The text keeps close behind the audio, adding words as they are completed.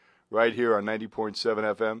right here on 90.7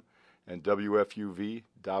 FM and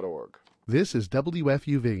WFUV.org. This is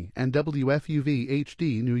WFUV and WFUV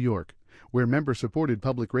HD New York. We're member-supported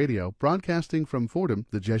public radio broadcasting from Fordham,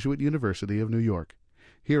 the Jesuit University of New York.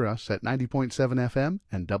 Hear us at 90.7 FM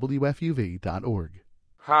and WFUV.org.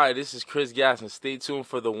 Hi, this is Chris Gasson. Stay tuned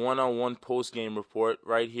for the one-on-one post-game report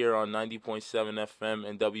right here on 90.7 FM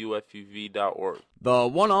and WFUV.org. The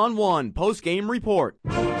one-on-one post-game report.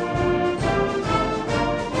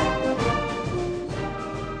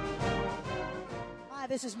 Hi,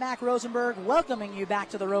 this is Mac Rosenberg welcoming you back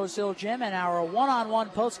to the Rose Hill Gym and our one-on-one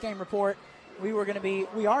post-game report. We are going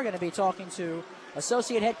to be talking to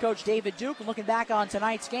Associate Head Coach David Duke and looking back on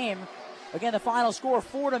tonight's game. Again, the final score,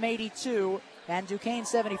 Fordham 82 and Duquesne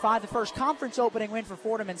 75. The first conference opening win for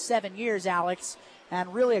Fordham in 7 years, Alex.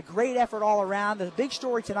 And really a great effort all around. The big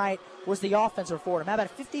story tonight was the offense for Fordham. How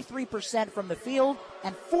about 53% from the field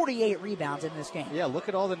and 48 rebounds in this game? Yeah, look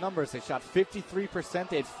at all the numbers. They shot 53%.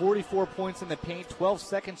 They had 44 points in the paint, 12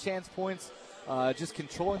 second chance points. Just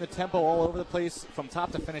controlling the tempo all over the place from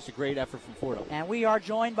top to finish. A great effort from Fordham. And we are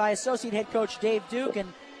joined by Associate Head Coach Dave Duke.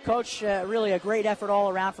 And Coach, really a great effort all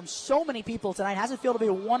around from so many people tonight. How's it feel to be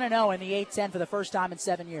 1-0 in the A-10 for the first time in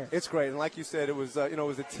 7 years? It's great, and like you said, it was it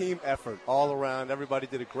was a team effort all around. Everybody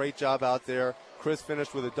did a great job out there. Chris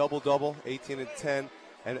finished with a double-double, 18 and 10,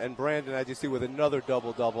 and Brandon, as you see, with another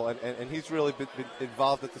double-double, and he's really been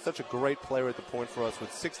involved. It's such a great player at the point for us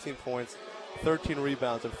with 16 points, 13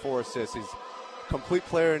 rebounds, and 4 assists. He's a complete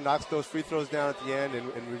player and knocks those free throws down at the end,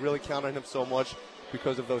 and we really count on him so much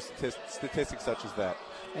because of those statistics such as that.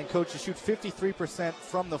 And, Coach, you shoot 53%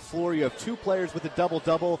 from the floor. You have 2 players with a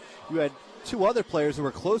double-double. You had 2 other players who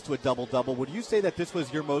were close to a double-double. Would you say that this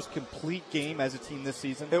was your most complete game as a team this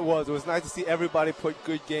season? It was. It was nice to see everybody put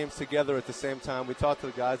good games together at the same time. We talked to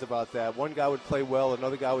the guys about that. One guy would play well,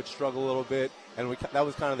 another guy would struggle a little bit, and that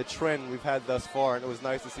was kind of the trend we've had thus far, and it was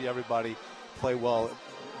nice to see everybody play well.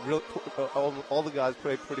 Really, all the guys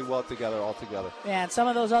played pretty well together, all together. Yeah, and some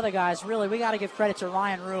of those other guys, really, we got to give credit to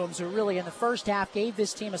Ryan Rooms, who really in the first half gave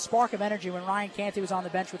this team a spark of energy when Ryan Canty was on the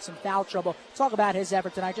bench with some foul trouble. Talk about his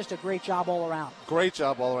effort tonight. Just a great job all around. Great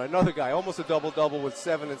job all around. Another guy, almost a double-double with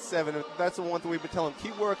 7 and 7. That's the one thing we've been telling him.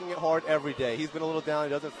 Keep working it hard every day. He's been a little down. He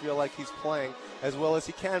doesn't feel like he's playing as well as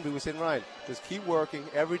he can be. We said, Ryan, just keep working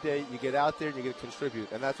every day. You get out there and you get to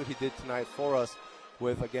contribute. And that's what he did tonight for us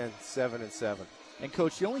with, again, 7 and 7. And,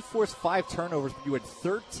 Coach, you only forced 5 turnovers, but you had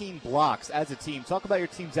 13 blocks as a team. Talk about your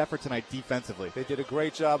team's effort tonight defensively. They did a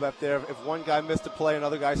great job up there. If one guy missed a play,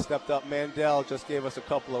 another guy stepped up. Mandel just gave us a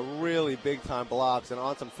couple of really big-time blocks and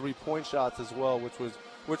on some three-point shots as well,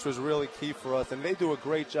 which was really key for us. And they do a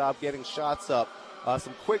great job getting shots up,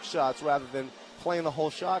 some quick shots rather than playing the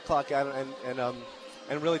whole shot clock out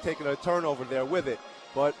and really taking a turnover there with it.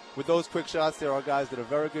 But with those quick shots, there are guys that did a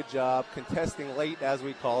very good job contesting late, as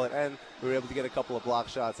we call it, and we were able to get a couple of block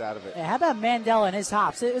shots out of it. Yeah, how about Mandel and his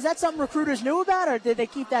hops? Is that something recruiters knew about, or did they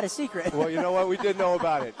keep that a secret? Well, you know what? We did know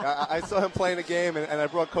about it. I saw him playing a game, and I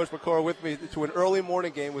brought Coach McCora with me to an early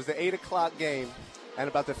morning game. It was the 8 o'clock game, and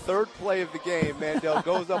about the third play of the game, Mandel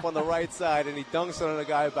goes up on the right side, and he dunks on a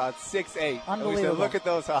guy about 6'8". Unbelievable. And we said, look at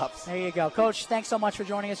those hops. There you go. Coach, thanks so much for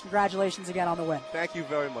joining us. Congratulations again on the win. Thank you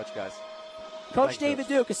very much, guys. Coach David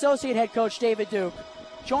Duke, Associate Head Coach David Duke,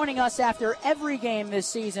 joining us after every game this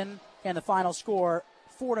season. And the final score,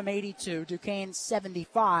 Fordham 82, Duquesne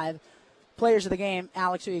 75. Players of the game,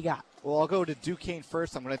 Alex, who you got? Well, I'll go to Duquesne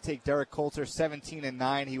first. I'm going to take Derek Coulter, 17 and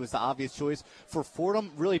 9. He was the obvious choice. For Fordham,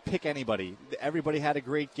 really pick anybody. Everybody had a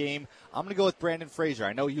great game. I'm going to go with Brandon Frazier.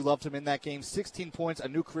 I know you loved him in that game. 16 points, a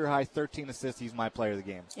new career high, 13 assists. He's my player of the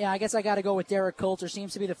game. Yeah, I guess I got to go with Derek Coulter.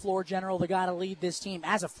 Seems to be the floor general, the guy to lead this team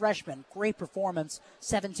as a freshman. Great performance,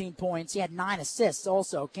 17 points. He had 9 assists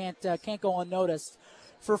also. Can't go unnoticed.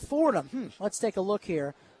 For Fordham, let's take a look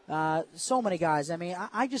here. So many guys. I mean,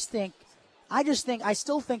 I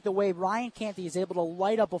still think the way Ryan Canty is able to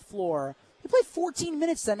light up a floor. He played 14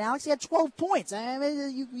 minutes then, Alex. He had 12 points. I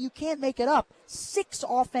mean, you can't make it up. 6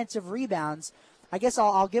 offensive rebounds. I guess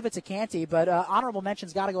I'll give it to Canty, but honorable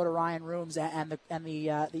mention's got to go to Ryan Rooms and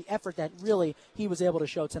the effort that really he was able to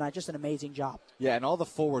show tonight. Just an amazing job. Yeah, and all the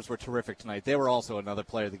forwards were terrific tonight. They were also another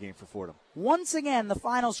player of the game for Fordham. Once again, the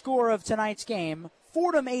final score of tonight's game,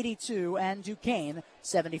 Fordham 82 and Duquesne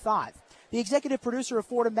 75. The executive producer of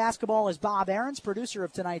Fordham basketball is Bob Aarons. Producer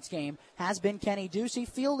of tonight's game has been Kenny Ducey.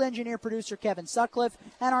 Field engineer producer Kevin Sutcliffe.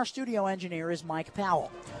 And our studio engineer is Mike Powell.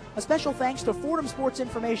 A special thanks to Fordham Sports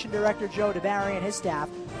Information Director Joe DeBarry and his staff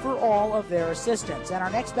for all of their assistance. And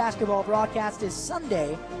our next basketball broadcast is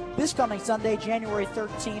Sunday, this coming Sunday, January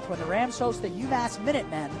 13th, when the Rams host the UMass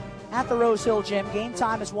Minutemen at the Rose Hill Gym. Game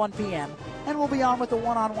time is 1 p.m. And and we'll be on with the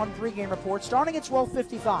one-on-one pregame report starting at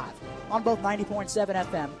 12:55 on both 90.7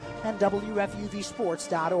 FM and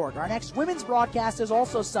WFUVSports.org. Our next women's broadcast is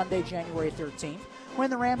also Sunday, January 13th, when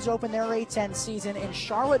the Rams open their A-10 season in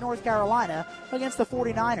Charlotte, North Carolina against the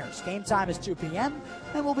 49ers. Game time is 2 p.m.,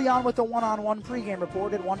 and we'll be on with the one-on-one pregame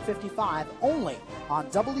report at 1:55 only on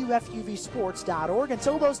WFUVSports.org.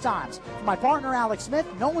 Until those times, for my partner Alex Smith,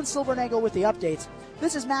 Nolan Silvernagel with the updates,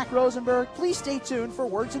 this is Mac Rosenberg. Please stay tuned for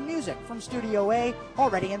words and music from Studio A,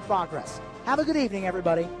 already in progress. Have a good evening,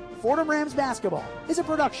 everybody. Fordham Rams Basketball is a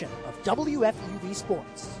production of WFUV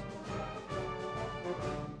Sports.